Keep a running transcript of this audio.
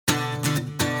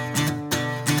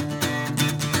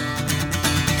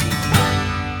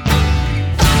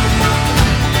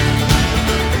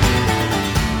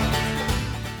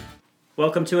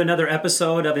Welcome to another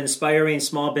episode of Inspiring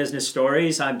Small Business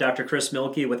Stories. I'm Dr. Chris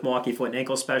Mielke with Milwaukee Foot and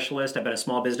Ankle Specialist. I've been a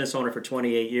small business owner for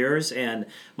 28 years, and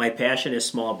my passion is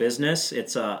small business.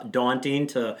 It's daunting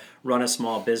to run a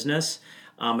small business.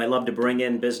 I love to bring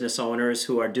in business owners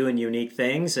who are doing unique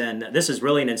things, and this is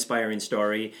really an inspiring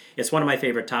story. It's one of my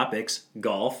favorite topics,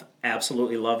 golf.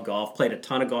 Absolutely love golf. Played a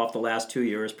ton of golf the last 2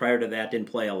 years. Prior to that, didn't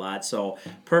play a lot, so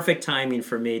perfect timing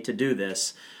for me to do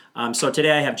this. So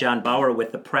today I have John Bauer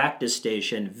with the Practice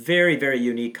Station. Very, very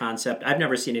unique concept. I've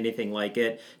never seen anything like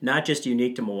it. Not just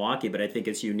unique to Milwaukee, but I think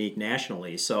it's unique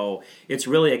nationally. So it's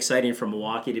really exciting for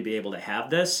Milwaukee to be able to have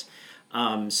this.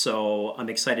 So I'm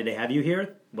excited to have you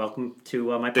here. Welcome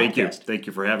to my podcast. Thank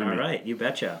you for having me. All right, you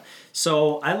betcha.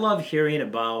 So I love hearing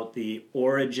about the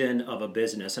origin of a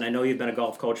business, and I know you've been a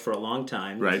golf coach for a long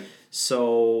time. Right.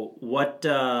 So what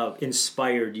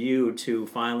inspired you to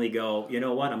finally go, you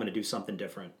know what, I'm going to do something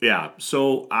different? Yeah,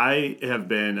 so I have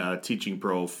been a teaching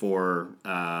pro for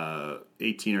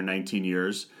 18 or 19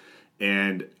 years,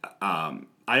 and I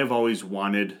have always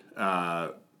wanted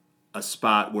a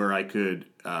spot where I could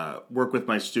work with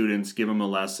my students, give them a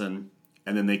lesson,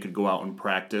 and then they could go out and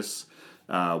practice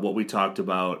what we talked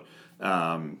about.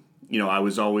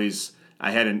 I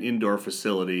had an indoor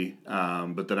facility,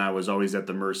 but then I was always at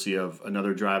the mercy of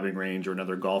another driving range or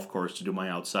another golf course to do my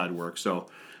outside work. So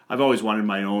I've always wanted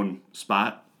my own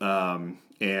spot, and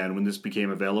when this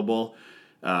became available,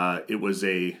 it was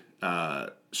a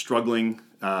struggling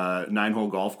 9-hole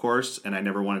golf course, and I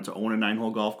never wanted to own a 9-hole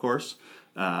golf course.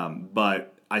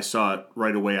 But I saw it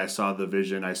right away. I saw the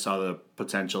vision. I saw the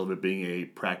potential of it being a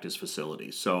practice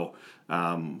facility. So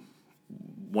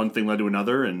one thing led to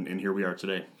another, and here we are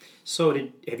today. So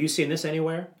have you seen this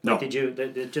anywhere? No. Like,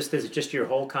 just your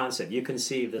whole concept? You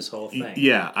conceived this whole thing?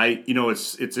 Yeah,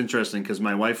 it's interesting because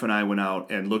my wife and I went out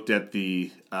and looked at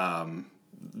the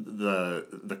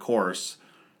course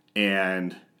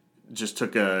and just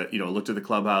looked at the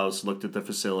clubhouse, looked at the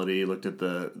facility, looked at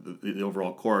the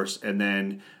overall course, and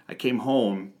then I came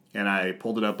home and I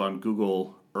pulled it up on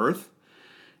Google Earth,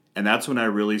 and that's when I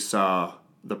really saw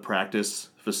the practice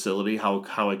facility,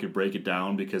 how I could break it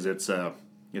down, because it's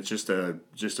just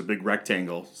a big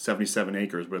rectangle, 77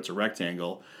 acres, but it's a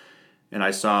rectangle, and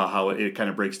I saw how it kind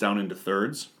of breaks down into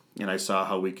thirds, and I saw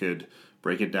how we could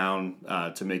break it down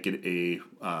to make it a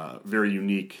very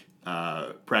unique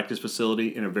practice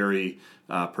facility and a very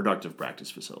productive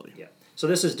practice facility. Yeah. So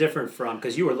this is different from,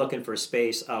 because you were looking for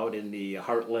space out in the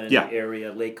Heartland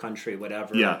area, Lake Country,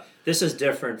 whatever. Yeah. This is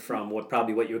different from what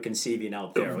you were conceiving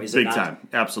out there. Is Big it not? time,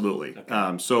 absolutely.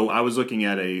 Okay. So I was looking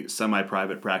at a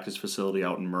semi-private practice facility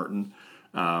out in Merton,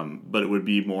 but it would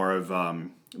be more of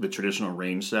the traditional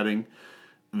range setting.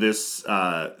 This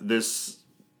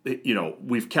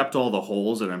we've kept all the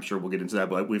holes, and I'm sure we'll get into that,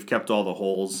 but we've kept all the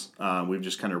holes. We've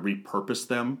just kind of repurposed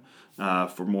them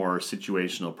for more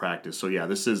situational practice. So yeah,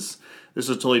 this is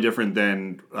totally different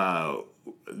than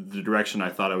the direction I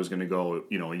thought I was going to go,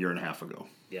 a year and a half ago.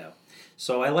 Yeah.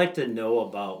 So I like to know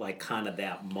about kind of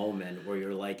that moment where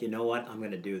you're like, you know what, I'm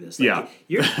going to do this. You're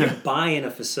buying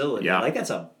a facility. Yeah.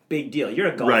 That's a big deal. You're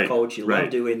a golf coach. You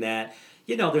love doing that.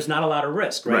 There's not a lot of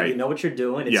risk, right? You know what you're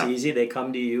doing. It's easy. They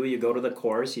come to you. You go to the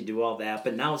course. You do all that.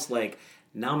 But now it's like,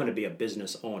 now I'm going to be a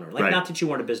business owner. Not that you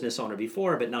weren't a business owner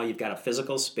before, but now you've got a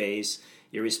physical space.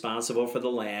 You're responsible for the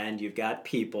land. You've got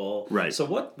people. Right. So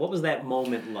what was that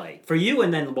moment like for you,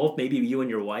 and then both maybe you and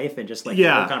your wife, and just the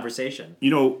whole conversation?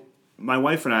 My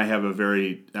wife and I have a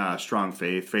very strong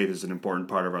faith. Faith is an important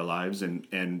part of our lives,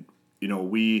 and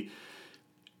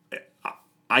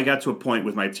I got to a point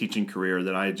with my teaching career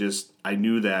that I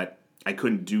knew that I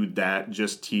couldn't do that,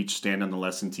 just teach, stand on the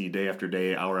lesson tee day after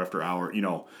day, hour after hour,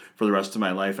 for the rest of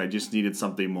my life. I just needed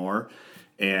something more.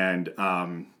 And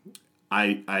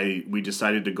we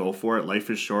decided to go for it. Life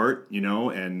is short,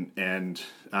 and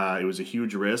it was a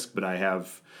huge risk, but I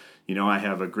have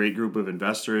a great group of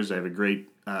investors. I have a great,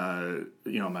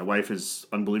 my wife is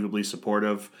unbelievably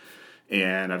supportive,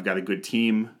 and I've got a good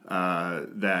team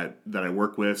that I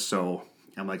work with. So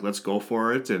I'm like, let's go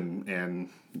for it. And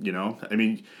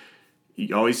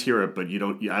you always hear it, but I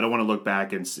don't want to look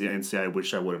back and say, I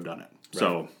wish I would have done it. Right,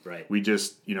 so right. we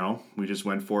just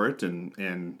went for it.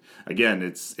 And again,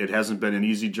 it hasn't been an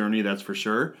easy journey, that's for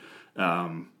sure.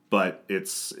 But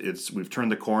we've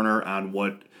turned the corner on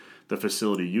what the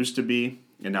facility used to be,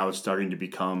 and now it's starting to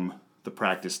become the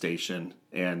practice station,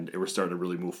 and we're starting to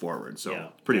really move forward.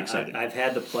 So pretty exciting. I've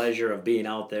had the pleasure of being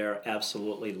out there.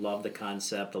 Absolutely love the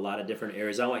concept. A lot of different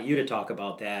areas. I want you to talk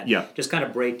about that. Yeah. Just kind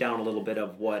of break down a little bit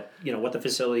of what the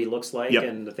facility looks like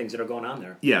and the things that are going on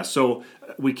there. Yeah. So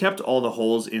we kept all the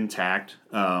holes intact,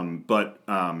 but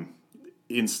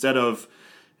instead of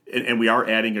and we are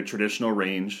adding a traditional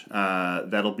range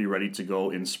that'll be ready to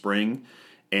go in spring.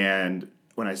 And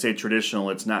when I say traditional,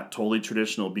 it's not totally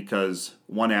traditional because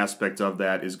one aspect of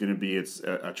that is going to be it's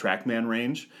a TrackMan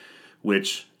range,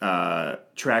 which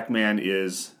TrackMan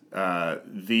is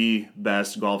the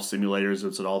best golf simulators.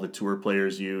 It's what all the tour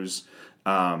players use,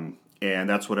 and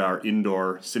that's what our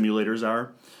indoor simulators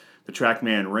are. The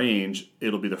TrackMan range,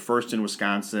 it'll be the first in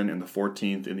Wisconsin and the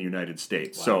 14th in the United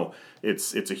States. Wow. So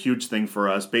it's a huge thing for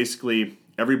us. Basically,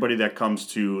 everybody that comes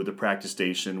to the practice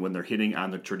station when they're hitting on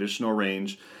the traditional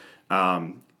range,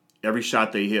 every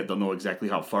shot they hit, they'll know exactly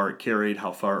how far it carried,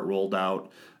 how far it rolled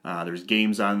out. There's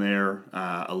games on there,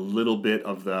 a little bit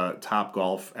of the Top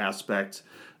Golf aspect.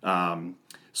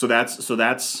 So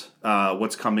that's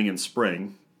what's coming in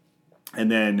spring. And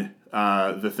then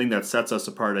the thing that sets us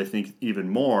apart, I think, even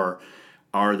more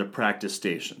are the practice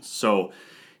stations. So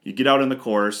you get out on the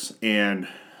course, and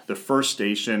the first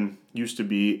station used to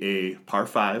be a par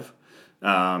 5.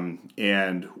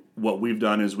 And what we've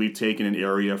done is we've taken an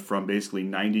area from basically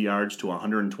 90 yards to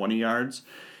 120 yards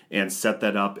and set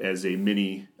that up as a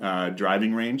mini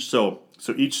driving range. So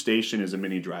each station is a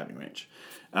mini driving range.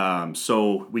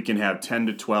 So we can have 10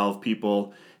 to 12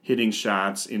 people hitting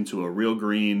shots into a real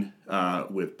green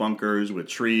with bunkers, with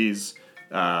trees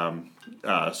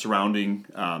surrounding.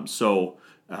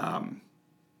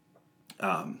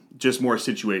 Just more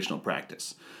situational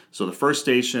practice. So the first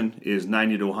station is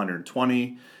 90 to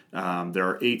 120. There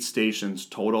are 8 stations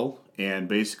total, and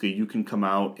basically you can come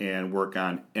out and work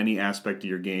on any aspect of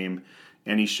your game,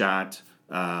 any shot.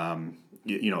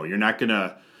 You're not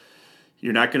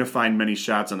gonna find many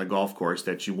shots on the golf course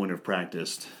that you wouldn't have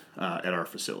practiced at our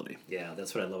facility. Yeah,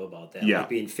 that's what I love about that. Yeah. Like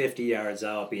being 50 yards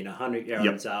out, being 100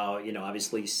 yards out,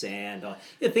 obviously sand,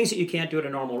 things that you can't do at a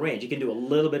normal range. You can do a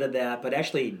little bit of that, but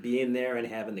actually being there and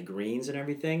having the greens and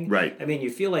everything. Right. I mean, you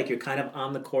feel like you're kind of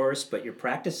on the course, but you're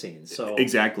practicing. So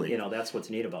exactly. That's what's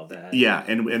neat about that. Yeah,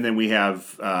 and then we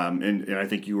have, and I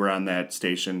think you were on that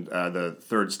station, the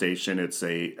third station. It's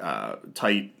a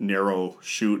tight, narrow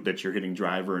chute that you're hitting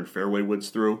driver and fairway woods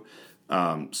through.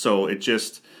 So it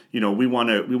just, we want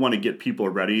to get people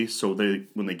ready so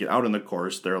when they get out on the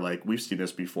course, they're like, we've seen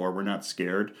this before, we're not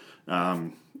scared,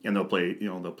 and they'll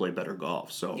play better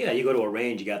golf. So yeah, you go to a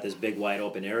range, you got this big wide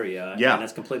open area, yeah, and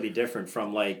that's completely different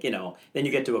from then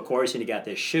you get to a course and you got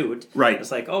this chute, right?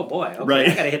 It's like, oh boy, okay, right.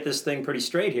 I got to hit this thing pretty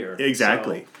straight here.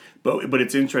 Exactly. So, But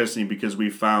it's interesting because we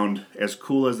found, as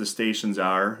cool as the stations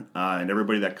are, and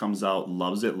everybody that comes out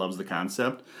loves the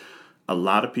concept, a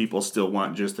lot of people still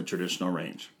want just the traditional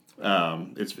range.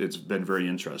 It's been very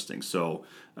interesting. So,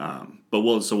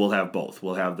 we'll have both.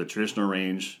 We'll have the traditional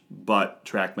range, but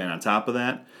TrackMan on top of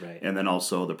that, right. And then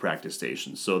also the practice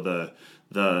station. So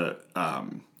the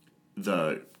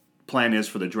plan is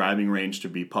for the driving range to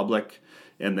be public,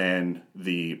 and then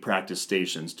the practice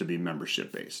stations to be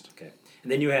membership based. Okay,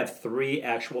 and then you have 3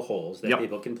 actual holes that Yep.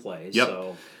 people can play.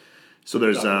 Yep. So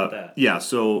there's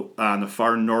so on the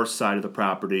far north side of the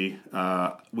property,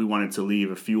 we wanted to leave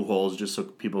a few holes just so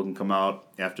people can come out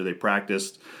after they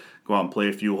practiced, go out and play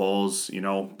a few holes,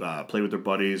 play with their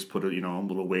buddies, put a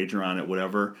little wager on it,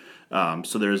 whatever.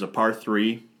 So there's a par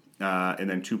 3 and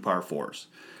then 2 par 4s.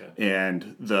 Okay.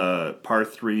 And the par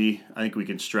 3, I think we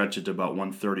can stretch it to about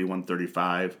 130,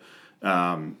 135.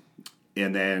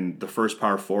 And then the first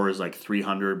par 4 is like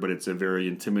 300, but it's a very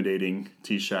intimidating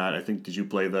tee shot. I think, did you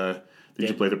play the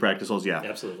practice holes? Yeah.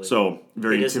 Absolutely. So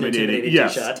very intimidating.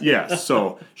 Yes. Tee shot. Yes.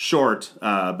 So short,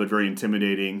 but very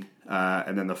intimidating.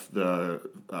 And then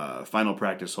the final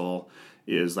practice hole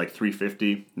is like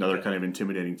 350, another kind of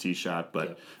intimidating tee shot.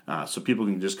 But so people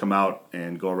can just come out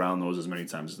and go around those as many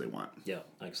times as they want. Yeah,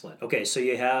 excellent. Okay, so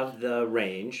you have the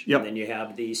range, Yep. And then you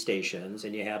have the stations,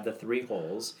 and you have the 3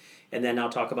 holes. And then now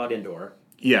talk about indoor.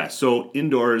 Yeah, so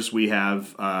indoors we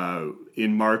have,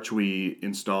 in March we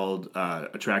installed a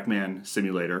TrackMan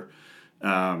simulator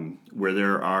where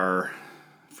there are,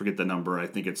 forget the number, I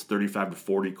think it's 35 to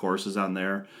 40 courses on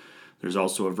there. There's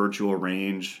also a virtual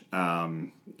range,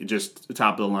 just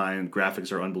top of the line,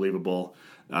 graphics are unbelievable.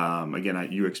 Again,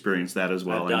 you experienced that as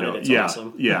well. I've done I know. It's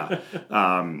awesome. Yeah.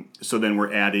 So then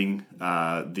we're adding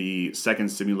the second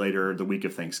simulator the week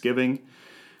of Thanksgiving.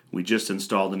 We just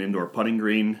installed an indoor putting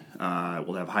green.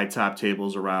 We'll have high top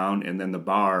tables around, and then the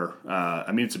bar.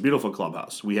 It's a beautiful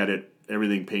clubhouse. We had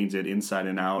everything painted inside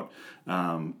and out,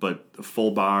 but the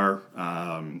full bar.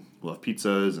 We'll have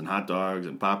pizzas and hot dogs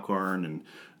and popcorn,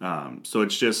 and so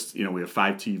it's just we have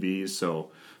 5 TVs.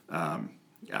 So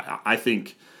I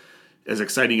think, as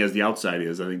exciting as the outside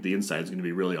is, I think the inside is going to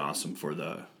be really awesome for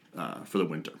the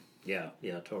winter. Yeah,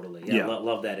 totally. Yeah.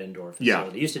 Love that indoor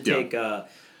facility. Yeah. Used to take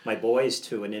my boys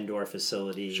to an indoor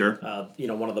facility. Sure.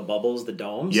 One of the bubbles, the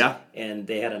domes. Yeah. And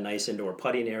they had a nice indoor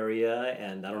putting area,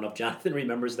 and I don't know if Jonathan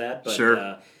remembers that, but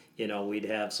Sure. we'd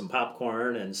have some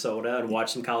popcorn and soda and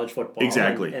watch some college football.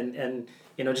 Exactly. And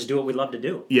just do what we love to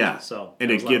do. Yeah. So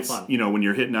and it gets, fun. when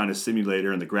you're hitting on a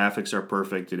simulator and the graphics are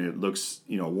perfect and it looks,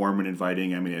 warm and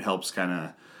inviting, I mean, it helps kind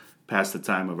of pass the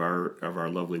time of our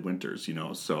lovely winters,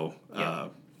 so.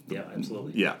 Yeah,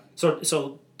 absolutely. Yeah.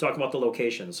 So talk about the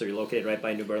location. So you're located right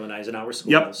by New Berlin Eisenhower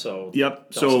School. Yep. So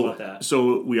Yep. Tell us about that.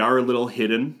 So we are a little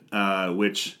hidden,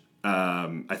 which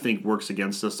I think works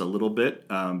against us a little bit.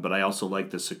 But I also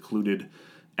like the secluded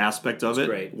aspect of it.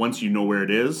 Great. Once you know where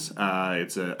it is, I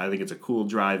think it's a cool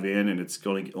drive in, and it's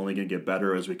only going to get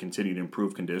better as we continue to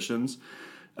improve conditions.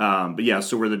 But yeah,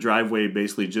 so we're the driveway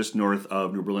basically just north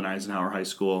of New Berlin Eisenhower High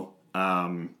School.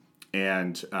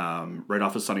 And right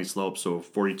off of Sunny Slope, so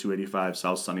 4285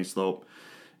 South Sunny Slope,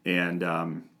 and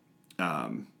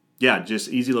just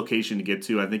easy location to get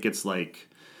to. I think it's like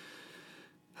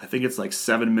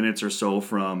 7 minutes or so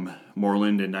from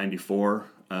Moreland and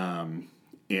 94, and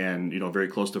very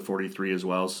close to 43 as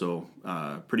well. So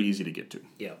pretty easy to get to.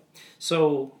 Yeah.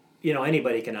 So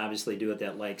anybody can obviously do it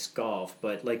that likes golf,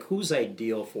 but who's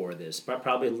ideal for this?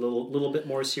 Probably a little bit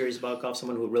more serious about golf.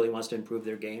 Someone who really wants to improve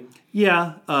their game.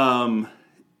 Yeah,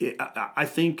 I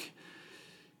think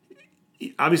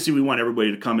obviously we want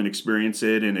everybody to come and experience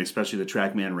it, and especially the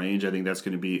TrackMan range. I think that's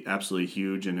going to be absolutely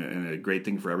huge and a great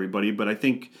thing for everybody. But I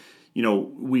think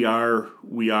we are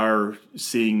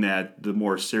seeing that the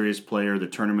more serious player, the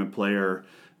tournament player,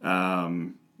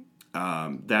 that's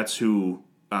who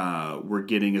we're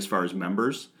getting as far as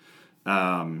members.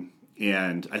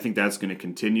 And I think that's going to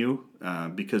continue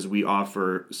because we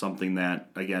offer something that,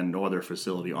 again, no other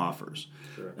facility offers.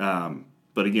 Sure.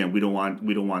 But again, we don't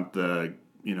want the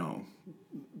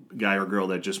guy or girl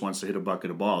that just wants to hit a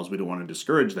bucket of balls. We don't want to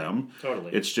discourage them.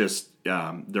 Totally. It's just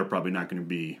they're probably not going to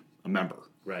be a member.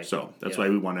 Right. So that's why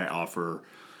we want to offer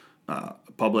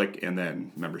public and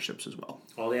then memberships as well.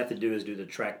 All they have to do is do the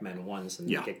TrackMan once and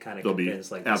get kind of they'll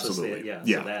convinced. Be, this absolutely. Was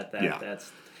the, so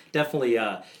that's definitely.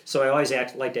 So I always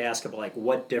like to ask about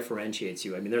what differentiates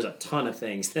you. I mean, there's a ton of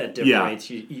things that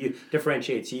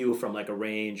differentiates you from a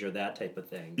range or that type of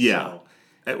thing. Yeah. So,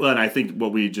 well, and I think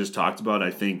what we just talked about,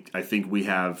 I think we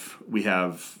have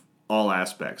all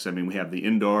aspects. I mean, we have the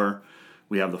indoor,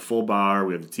 we have the full bar,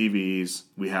 we have the TVs,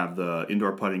 we have the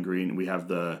indoor putting green, we have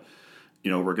the,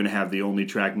 we're going to have the only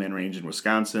TrackMan range in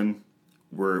Wisconsin.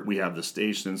 We have the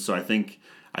stations. So I think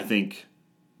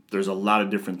there's a lot of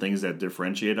different things that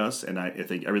differentiate us, and I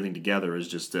think everything together is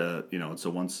just it's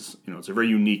a very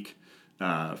unique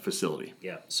facility.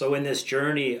 Yeah. So in this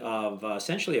journey of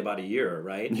essentially about a year,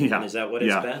 right? Yeah. And is that what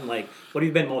it's been? What have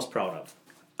you been most proud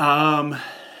of?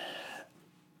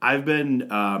 I've been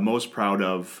most proud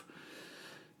of,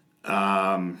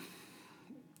 I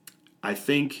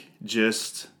think,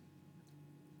 just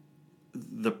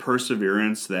the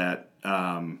perseverance that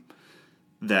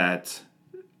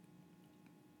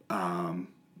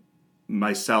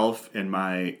myself and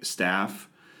my staff.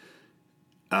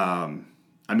 I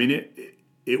mean,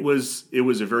 it was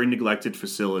a very neglected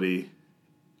facility.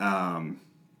 It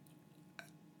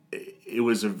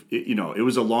was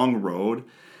a long road,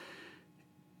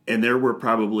 and there were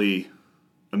probably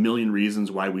a million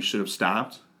reasons why we should have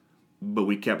stopped, but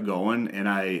we kept going. And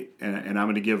I'm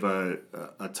going to give a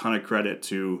ton of credit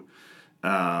to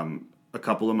a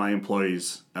couple of my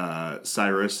employees,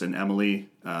 Cyrus and Emily,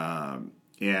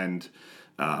 and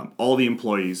all the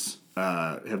employees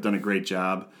have done a great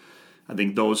job. I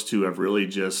think those two have really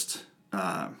just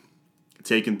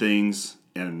taken things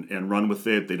and run with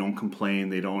it. They don't complain.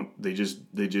 They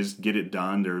just get it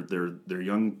done. They're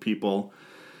young people,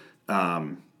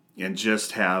 and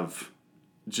just have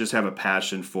a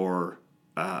passion for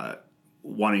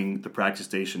wanting the practice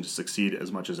station to succeed as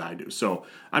much as I do. So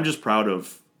I'm just proud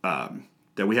of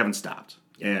that we haven't stopped.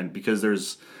 And because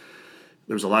there's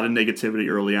a lot of negativity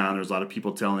early on. There's a lot of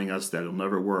people telling us that it'll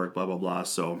never work, blah, blah, blah.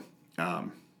 So,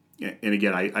 and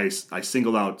again, I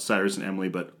singled out Cyrus and Emily,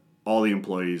 but all the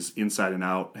employees inside and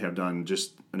out have done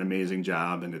just an amazing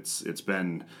job. And it's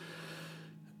been,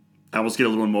 I almost get a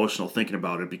little emotional thinking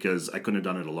about it because I couldn't have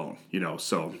done it alone,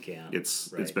 so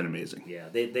it's been amazing. Yeah.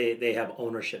 They have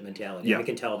ownership mentality. Yeah. I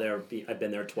can tell I've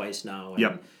been there twice now. And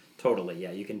Yep. Totally, yeah.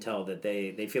 You can tell that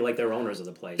they feel like they're owners of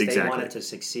the place. Exactly. They want it to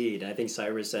succeed. And I think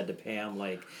Cyrus said to Pam,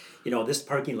 this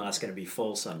parking lot's going to be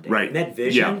full someday. Right. And that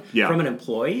vision from an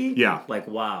employee,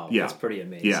 wow, that's pretty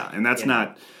amazing. Yeah, and that's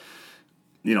not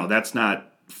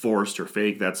forced or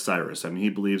fake. That's Cyrus. I mean, he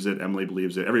believes it. Emily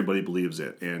believes it. Everybody believes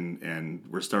it, and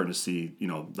we're starting to see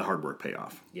the hard work pay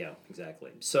off. Yeah,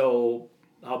 exactly. So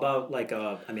how about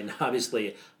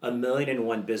obviously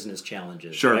 1,000,001 business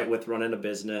challenges, Sure. right? With running a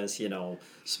business,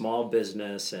 small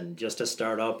business, and just a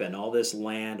startup, and all this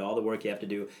land, all the work you have to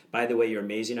do. By the way, you're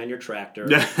amazing on your tractor.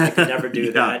 I could never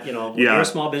do that. When you're a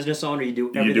small business owner, you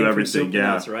do everything from soup to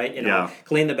nuts, right?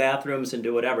 Clean the bathrooms and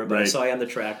do whatever. But I saw you on the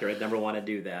tractor. I'd never want to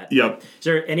do that. Yep. Is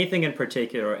there anything in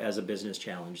particular as a business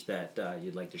challenge that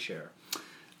you'd like to share?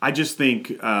 I just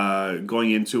think going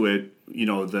into it,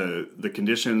 the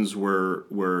conditions were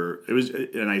it was,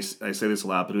 and I say this a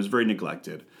lot, but it was very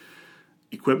neglected.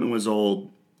 Equipment was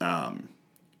old. The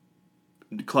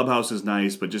clubhouse is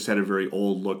nice, but just had a very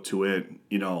old look to it.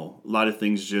 A lot of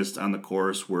things just on the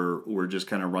course were just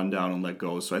kind of run down and let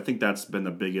go. So I think that's been the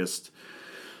biggest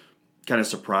kind of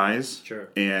surprise. Sure.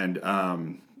 And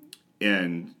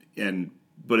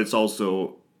but it's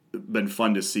also been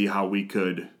fun to see how we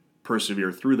could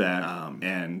persevere through that.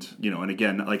 And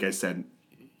again, like I said,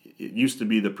 it used to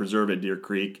be the preserve at Deer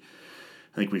Creek.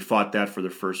 I think we fought that for the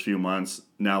first few months.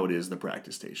 Now it is the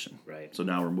practice station. Right. So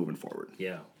now we're moving forward.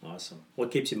 Yeah, awesome.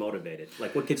 What keeps you motivated?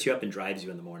 Like, what gets you up and drives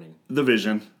you in the morning? The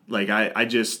vision. Like, I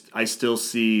still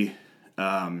see,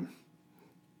 we've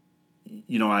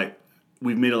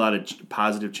made a lot of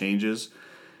positive changes,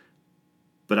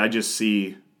 but I just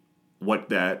see what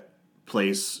that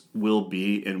place will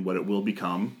be and what it will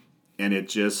become. And it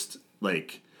just,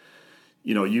 like,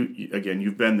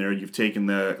 you've been there, you've taken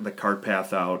the cart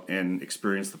path out and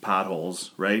experienced the potholes,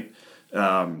 right?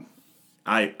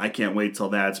 I can't wait till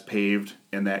that's paved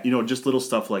and that, just little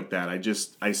stuff like that. I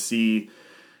see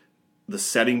the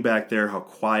setting back there, how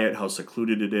quiet, how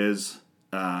secluded it is.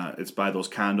 It's by those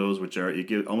condos, which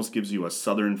almost gives you a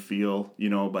southern feel,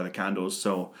 by the condos.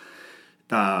 So,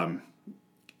 and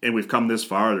we've come this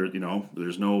far,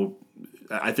 there's no,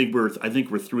 I think we're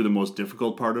through the most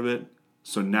difficult part of it.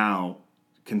 So now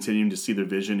continuing to see the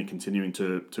vision and continuing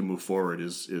to move forward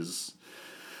is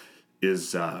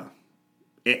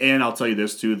and I'll tell you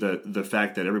this too, the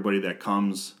fact that everybody that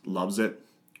comes loves it.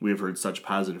 We have heard such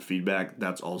positive feedback.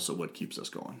 That's also what keeps us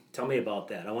going. Tell me about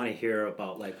that. I want to hear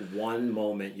about like one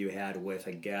moment you had with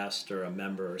a guest or a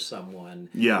member or someone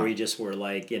where you just were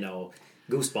like,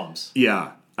 goosebumps.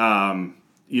 Yeah. I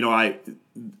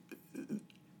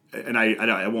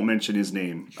won't mention his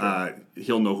name. Sure.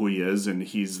 He'll know who he is, and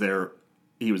he's there.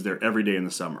 He was there every day in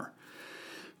the summer,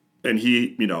 and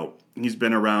he's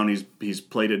been around. He's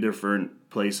played at different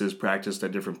places, practiced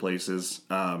at different places.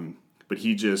 But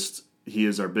he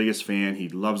is our biggest fan. He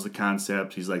loves the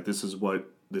concept. He's like, this is what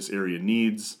this area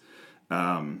needs.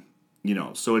 So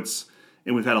and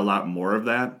we've had a lot more of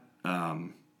that.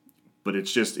 But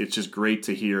it's just great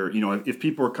to hear. If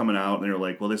people are coming out and they're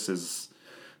like, well, this is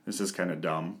kind of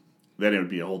dumb, then it would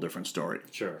be a whole different story.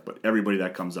 Sure. But everybody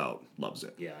that comes out loves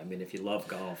it. Yeah, if you love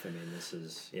golf, this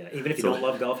is, even if you don't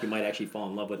love golf, you might actually fall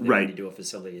in love with it when you do a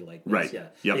facility like this. Right. Yeah.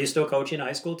 Yep. Are you still coaching a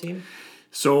high school team?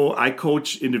 So I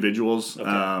coach individuals,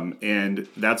 Okay. and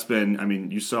that's been,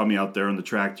 you saw me out there on the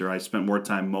tractor. I spent more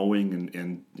time mowing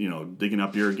and digging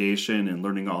up irrigation and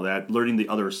learning all that, learning the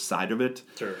other side of it,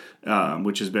 Sure.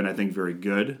 Which has been, I think, very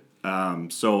good.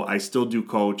 So I still do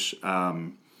coach,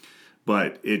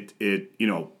 but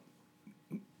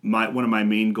one of my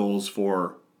main goals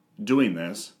for doing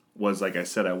this was, like I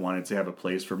said, I wanted to have a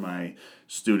place for my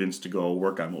students to go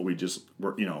work on what we just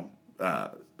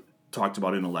talked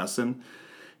about in a lesson,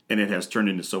 and it has turned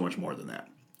into so much more than that.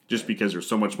 Just because there's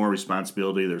so much more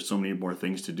responsibility, there's so many more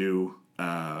things to do.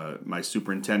 My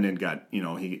superintendent got,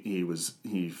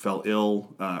 he fell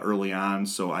ill early on,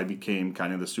 so I became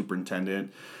kind of the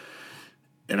superintendent,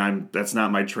 and that's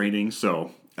not my training,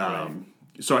 so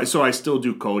so I still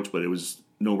do coach, but it was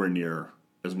nowhere near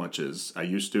as much as I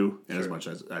used to, and as much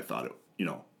as I thought it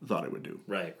would do.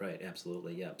 Right,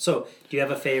 absolutely, yeah. So, do you have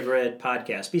a favorite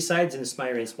podcast besides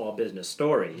inspiring small business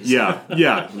stories? Yeah.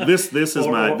 This is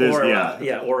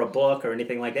or a book or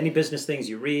anything like that. Any business things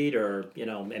you read, or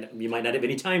and you might not have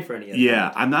any time for any of that.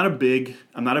 Yeah, I'm not a big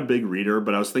reader,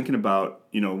 but I was thinking about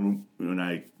when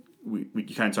we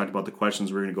kind of talked about the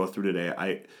questions we're going to go through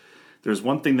today. There's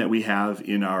one thing that we have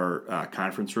in our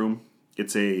conference room.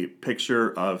 It's a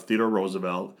picture of Theodore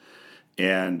Roosevelt,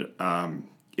 and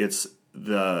it's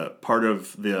the part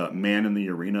of the Man in the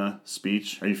Arena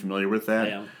speech. Are you familiar with that?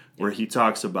 I am. Where he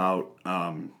talks about,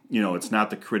 it's not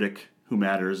the critic who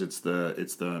matters; it's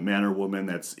the man or woman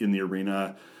that's in the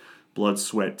arena, blood,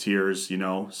 sweat, tears.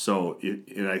 So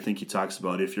and I think he talks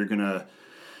about if you're gonna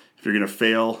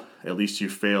fail, at least you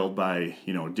failed by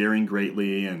daring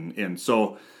greatly, and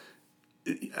so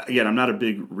again, I'm not a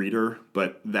big reader,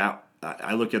 but that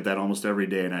I look at that almost every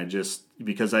day, and it just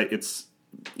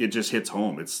hits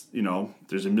home. It's,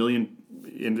 there's a million,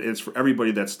 and it's for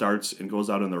everybody that starts and goes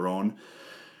out on their own.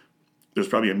 There's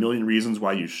probably a million reasons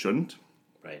why you shouldn't.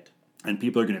 Right. And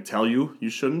people are going to tell you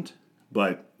shouldn't.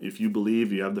 But if you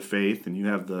believe, you have the faith, and you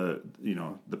have the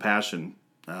passion,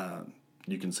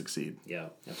 you can succeed. Yeah,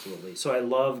 absolutely. So I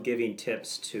love giving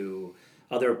tips to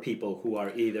other people who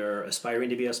are either aspiring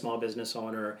to be a small business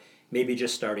owner, maybe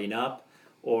just starting up,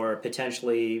 or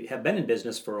potentially have been in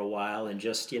business for a while and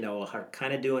just, are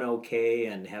kind of doing okay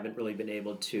and haven't really been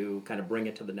able to kind of bring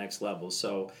it to the next level.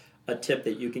 So a tip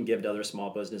that you can give to other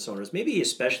small business owners, maybe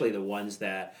especially the ones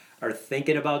that are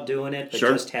thinking about doing it, but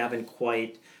Sure. just haven't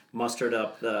quite mustered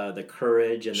up the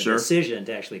courage and the Sure. decision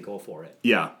to actually go for it.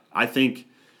 Yeah, I think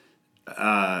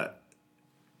as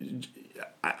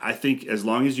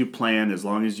long as you plan, as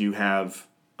long as you have,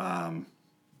 as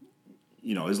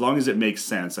long as it makes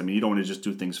sense. I mean, you don't want to just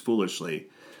do things foolishly.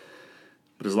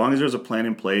 But as long as there's a plan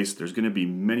in place, there's going to be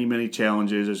many, many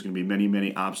challenges. There's going to be many,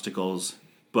 many obstacles.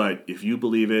 But if you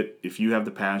believe it, if you have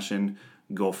the passion,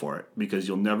 go for it, because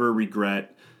you'll never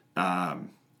regret. And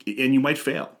you might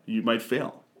fail.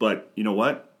 But you know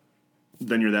what?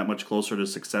 Then you're that much closer to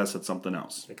success at something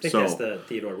else. I think that's the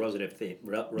Theodore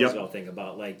Roosevelt thing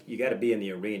about, like, you got to be in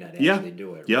the arena to actually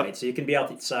do it, right? So you can be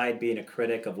outside being a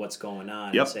critic of what's going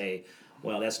on and say,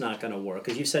 well, that's not going to work.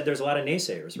 Because you said there's a lot of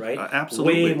naysayers, right?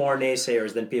 Absolutely. Way more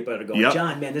naysayers than people that are going,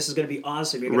 John, man, this is going to be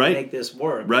awesome. You're going to make this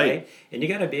work, right? And you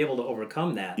got to be able to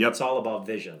overcome that. It's all about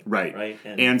vision, right?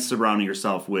 And surrounding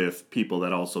yourself with people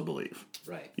that also believe.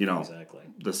 Right, exactly.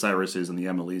 The Cyruses and the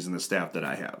Emilys and the staff that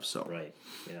I have. So right,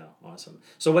 yeah, awesome.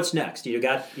 So what's next? You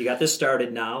got this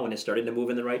started now, and it's starting to move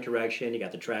in the right direction. You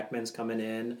got the trackmen's coming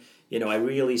in. I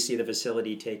really see the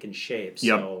facility taking shape.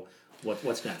 So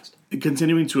what's next?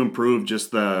 Continuing to improve just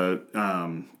the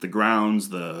grounds,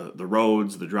 the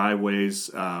roads, the driveways.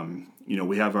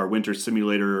 We have our winter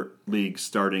simulator league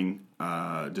starting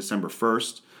December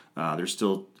 1st. There's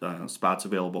still spots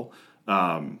available.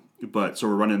 But so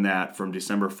we're running that from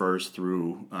December 1st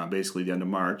through basically the end of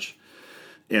March.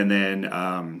 And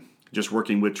then just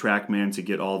working with TrackMan to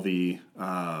get all the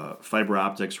fiber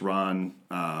optics run,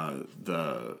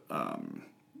 the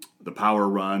power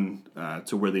run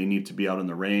to where they need to be out in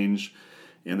the range.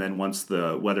 And then once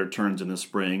the weather turns in the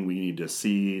spring, we need to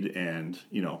seed and,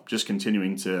 just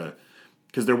continuing to,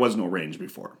 because there was no range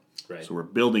before. Right. So we're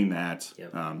building that.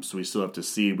 Yep. So we still have to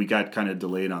seed. We got kind of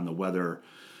delayed on the weather.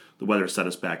 The weather set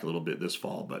us back a little bit this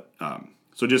fall, but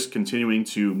so just continuing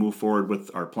to move forward with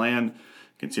our plan,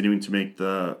 continuing to make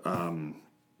the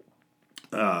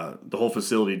whole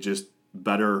facility just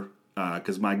better,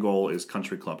 because my goal is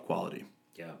country club quality.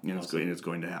 Yeah, and it's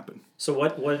going to happen. So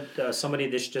what somebody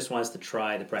that just wants to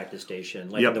try the practice station,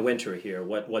 like in the winter here,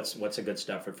 what's a good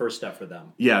first step for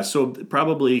them? Yeah, so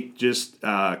probably just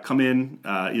either come in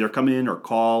or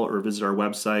call or visit our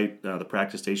website,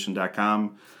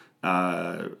 thepracticestation.com.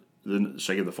 Then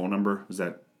should I give the phone number? Is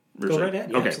that go right ahead?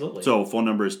 Yeah, okay. Absolutely. So phone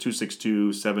number is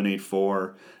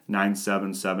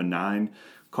 262-784-9779.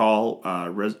 Call,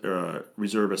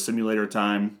 reserve a simulator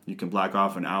time. You can block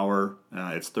off an hour.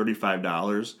 It's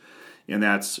 $35, and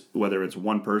that's whether it's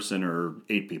one person or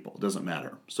 8 people. It doesn't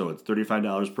matter. So it's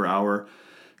 $35 per hour.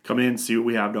 Come in, see what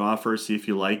we have to offer, see if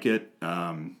you like it,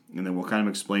 and then we'll kind of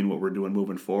explain what we're doing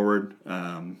moving forward.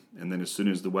 And then as soon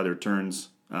as the weather turns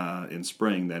in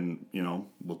spring, then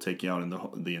we'll take you out in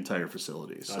the entire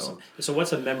facility. Awesome. So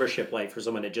what's a membership like for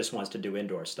someone that just wants to do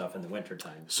indoor stuff in the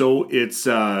wintertime? So it's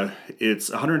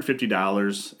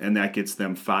 $150, and that gets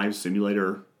them 5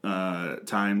 simulator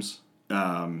times.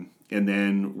 And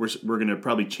then we're going to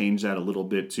probably change that a little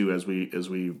bit too as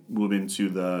we move into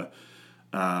the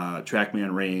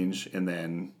TrackMan range, and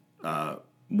then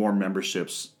more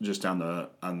memberships just on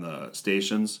the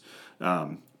stations.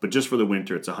 But just for the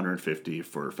winter, it's $150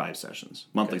 for 5 sessions,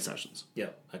 monthly sessions. Yeah,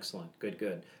 excellent.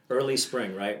 Good. Early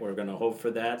spring, right? We're going to hope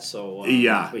for that. So we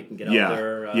can get out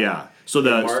there. So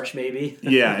in March maybe.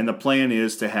 Yeah, and the plan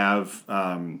is to have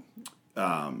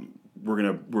we're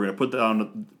gonna put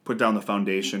down the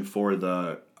foundation for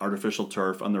the artificial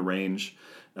turf on the range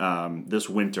this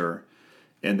winter,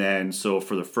 and then so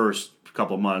for the first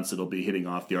couple months it'll be hitting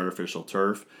off the artificial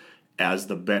turf as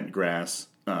the bent grass.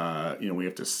 We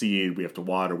have to seed, we have to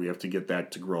water, we have to get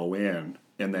that to grow in,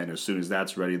 and then as soon as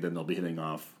that's ready, then they'll be hitting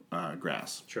off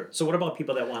grass. Sure. So what about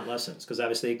people that want lessons? Because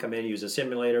obviously come in, use a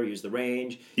simulator, use the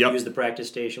range, use the practice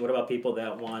station. What about people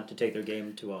that want to take their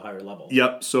game to a higher level?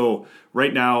 Yep. So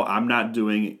right now I'm not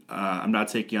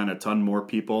taking on a ton more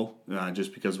people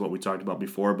just because of what we talked about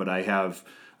before, but I have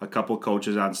a couple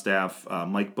coaches on staff.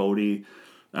 Mike Bodie,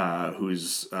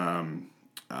 who's I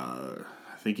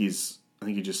think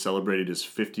he just celebrated his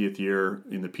 50th year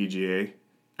in the PGA.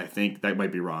 I think that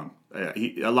might be wrong.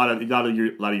 A lot of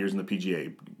years in the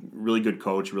PGA. Really good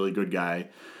coach, really good guy.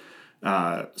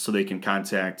 So they can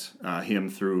contact him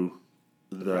through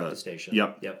the practice station.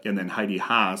 Yep. And then Heidi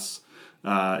Haas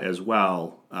as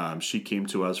well. She came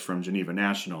to us from Geneva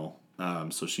National.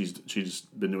 So she's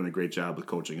been doing a great job with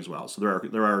coaching as well. So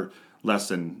there are less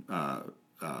than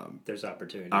there's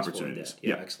opportunities. Opportunities. For that.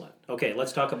 Yeah, excellent. Okay,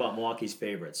 let's talk about Milwaukee's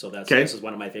favorites. So this is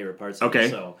one of my favorite parts.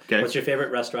 What's your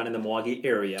favorite restaurant in the Milwaukee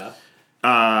area?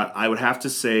 I would have to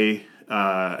say,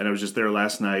 and I was just there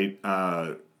last night.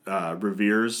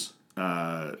 Revere's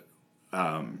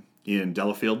in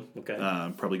Delafield. Okay.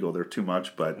 Probably go there too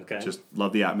much, but just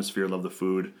love the atmosphere, love the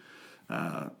food.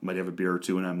 Might have a beer or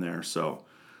two when I'm there. So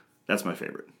that's my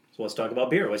favorite. So let's talk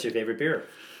about beer. What's your favorite beer?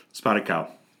 Spotted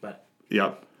Cow.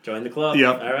 Yep. Join the club.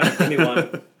 Yep. All right, give me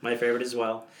one. My favorite as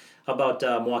well. How about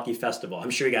Milwaukee Festival?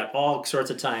 I'm sure you got all sorts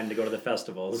of time to go to the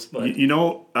festivals. But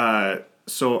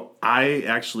so I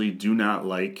actually do not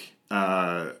like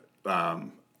when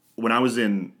I was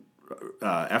in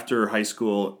after high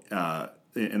school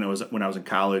and when I was in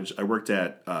college, I worked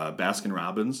at Baskin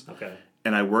Robbins. Okay.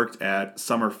 And I worked at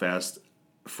Summerfest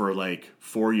for like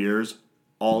 4 years.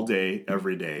 All day,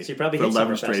 every day, so you probably for hate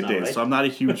 11 Summerfest straight now, days. right? So I'm not a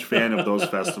huge fan of those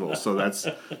festivals. So that's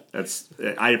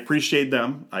I appreciate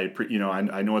them. I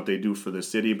know what they do for the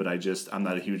city, but I'm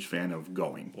not a huge fan of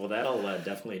going. Well, that'll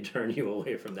definitely turn you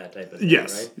away from that type of thing,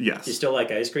 yes, right? Yes. You still like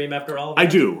ice cream after all of that? I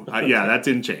do. Yeah, that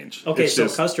didn't change. Okay, it's so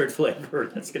just, custard flavor.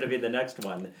 That's going to be the next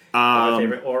one.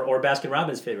 Favorite, or Baskin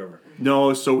Robbins favorite.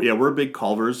 No, so yeah, we're a big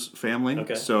Culver's family.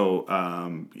 Okay. So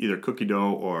either cookie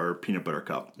dough or peanut butter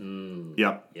cup.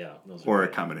 Yep. Yeah. Those or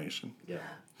great. A combination. Yeah,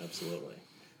 absolutely.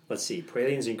 Let's see.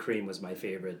 Pralines and cream was my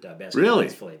favorite Baskin really?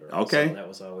 Robbins flavor. Okay. So that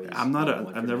was always. I've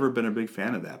never been a big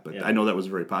fan of that, but I know that was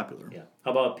very popular. Yeah.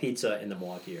 How about pizza in the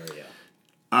Milwaukee area?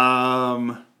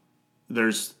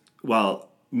 There's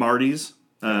Marty's,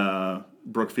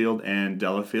 Brookfield, and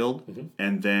Delafield,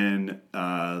 and then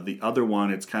the other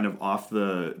one. It's kind of off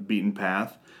the beaten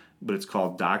path, but it's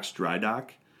called Doc's Dry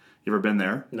Dock. You ever been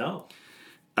there? No.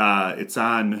 It's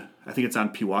on. I think it's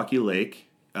on Pewaukee Lake.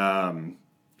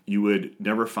 You would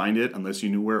never find it unless you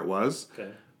knew where it was.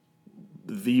 Okay.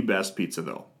 The best pizza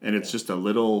though, and it's just a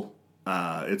little.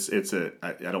 I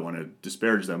don't want to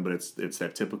disparage them, but it's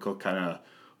that typical kind of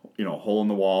hole in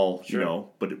the wall. Sure.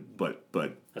 But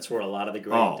that's where a lot of the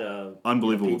great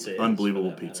unbelievable pizza is,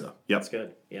 unbelievable pizza. Matter. Yep. That's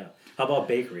good. Yeah. How about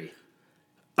bakery?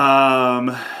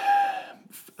 I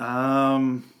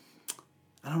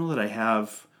don't know that I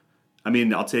have. I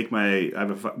mean, I'll take we have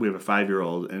a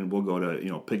 5-year-old, and we'll go to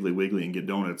Piggly Wiggly and get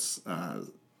donuts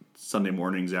Sunday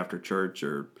mornings after church,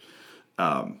 or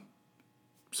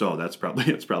so that's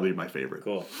probably my favorite.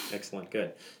 Cool, excellent,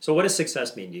 good. So, what does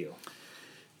success mean to you?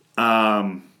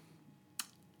 I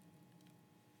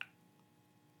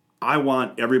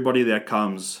want everybody that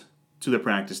comes to the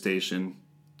practice station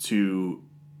to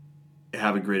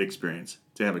have a great experience,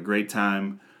 to have a great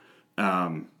time.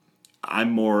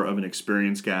 I'm more of an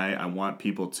experienced guy. I want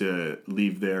people to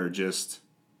leave there just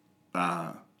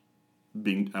I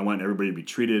want everybody to be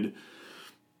treated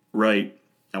right.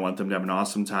 I want them to have an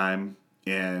awesome time.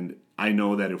 And I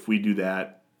know that if we do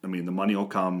that, I mean, the money will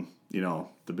come.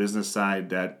 The business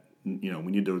side, that we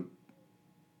need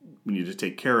to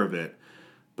take care of it.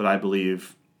 But I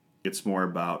believe it's more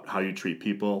about how you treat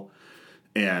people,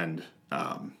 and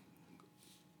I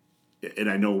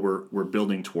know we're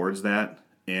building towards that.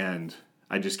 And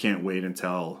I just can't wait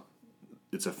until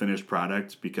it's a finished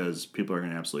product, because people are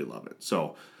going to absolutely love it.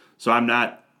 So I'm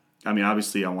not. I mean,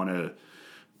 obviously, I want to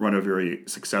run a very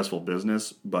successful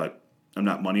business, but I'm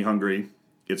not money hungry.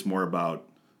 It's more about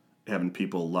having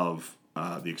people love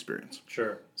the experience.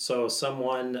 Sure. So,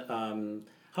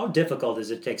 how difficult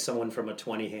is it to take someone from a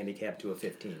 20 handicap to a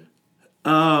 15?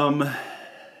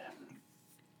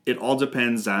 It all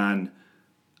depends on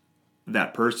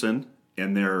that person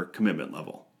and their commitment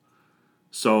level.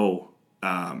 So,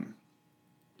 I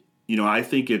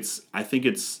think it's. I don't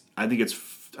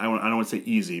want to say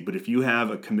easy, but if you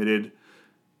have a committed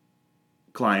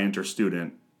client or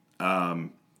student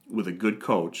with a good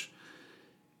coach,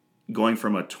 going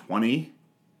from a 20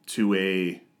 to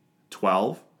a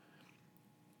 12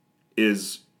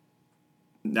 is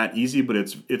not easy, but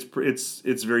it's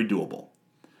very doable.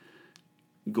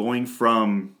 Going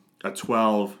from a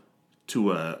 12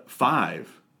 to a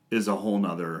 5 is a whole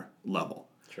nother level.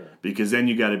 Sure. Because then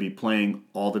you got to be playing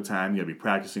all the time. You got to be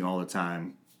practicing all the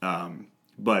time.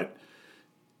 But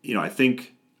I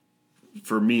think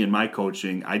for me and my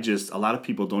coaching, a lot of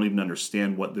people don't even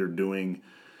understand what they're doing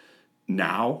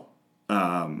now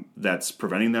that's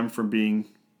preventing them from being,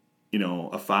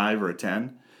 a 5 or a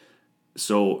 10.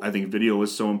 So I think video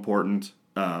is so important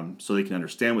so they can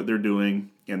understand what they're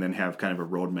doing and then have kind of a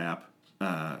roadmap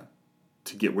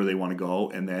to get where they want to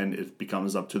go. And then it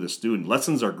becomes up to the student.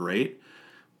 Lessons are great,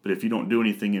 but if you don't do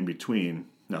anything in between,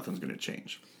 nothing's going to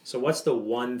change. So what's the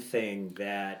one thing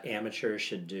that amateurs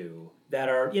should do that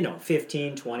are,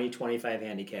 15, 20, 25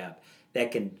 handicap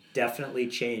that can definitely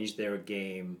change their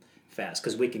game fast?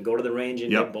 Because we can go to the range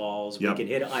and hit balls, we can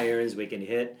hit irons, we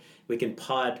can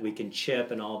putt, we can chip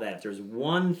and all that. If there's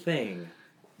one thing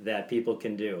that people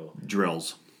can do.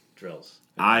 Drills. Okay.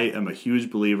 I am a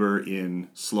huge believer in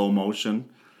slow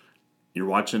motion. You're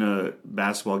watching a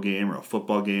basketball game or a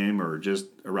football game or just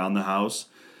around the house,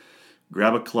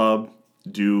 grab a club,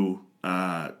 do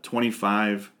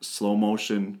 25 slow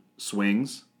motion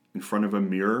swings in front of a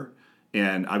mirror.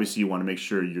 And obviously you want to make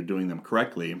sure you're doing them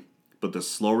correctly. But the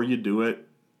slower you do it,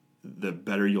 the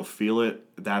better you'll feel it.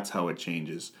 That's how it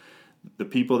changes. The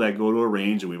people that go to a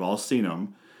range, and we've all seen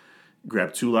them,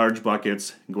 grab 2 large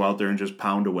buckets and go out there and just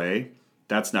pound away.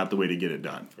 That's not the way to get it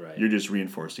done. Right. You're just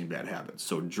reinforcing bad habits.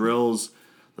 So drills,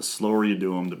 the slower you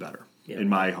do them, the better, in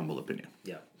my humble opinion.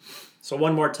 Yeah. So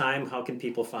one more time, how can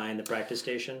people find the practice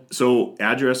station? So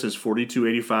address is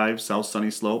 4285 South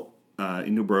Sunny Slope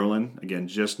in New Berlin. Again,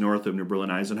 just north of New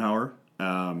Berlin Eisenhower.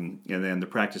 And then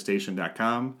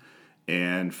thepracticestation.com.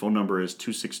 And phone number is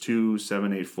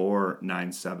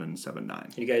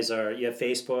 262-784-9779. You have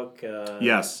Facebook?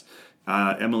 Yes.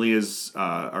 Emily is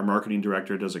our marketing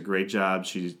director, does a great job.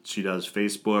 She does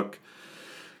Facebook,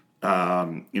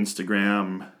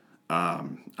 Instagram.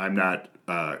 I'm not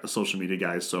a social media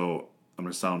guy, so I'm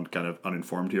going to sound kind of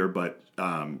uninformed here, but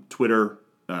Twitter,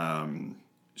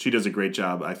 she does a great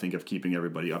job, I think, of keeping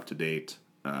everybody up to date.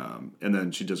 And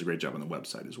then she does a great job on the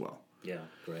website as well. Yeah,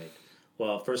 great.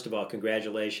 Well, first of all,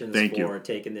 congratulations for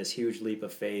taking this huge leap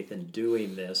of faith and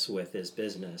doing this with this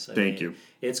business. I mean,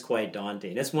 it's quite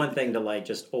daunting. It's one thing to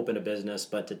just open a business,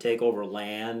 but to take over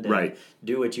land and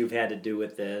do what you've had to do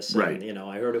with this. Right. And,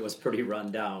 I heard it was pretty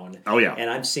run down. Oh, yeah. And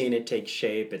I'm seeing it take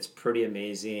shape. It's pretty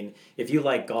amazing. If you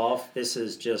like golf, this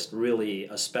is just really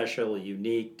a special,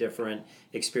 unique, different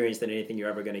experience than anything you're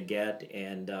ever going to get.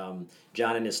 And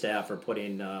John and his staff are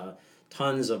putting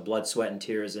tons of blood, sweat, and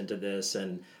tears into this.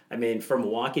 And I mean, for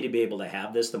Milwaukee to be able to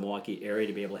have this, the Milwaukee area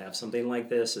to be able to have something like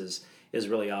this is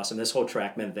really awesome. This whole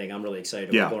TrackMan thing, I'm really excited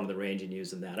about going to the range and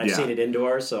using that. I've seen it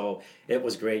indoor, so it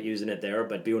was great using it there,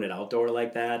 but doing it outdoor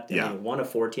like that, I mean, 1 of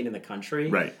 14 in the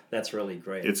country, that's really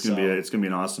great. It's gonna be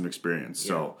an awesome experience.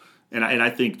 So, and I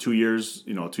think 2 years,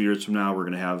 2 years from now, we're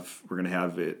gonna have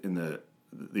it in the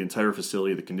entire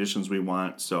facility, the conditions we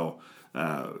want. So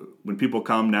when people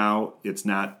come now, it's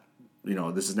not.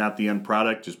 This is not the end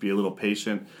product. Just be a little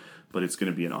patient, but it's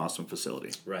going to be an awesome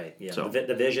facility. Right. Yeah. So,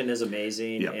 the vision is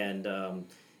amazing, and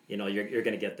you're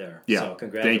going to get there. Yeah. So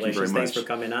congratulations. Thank you very much. Thanks for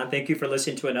coming on. Thank you for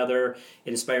listening to another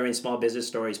Inspiring Small Business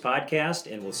Stories podcast,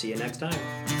 and we'll see you next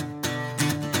time.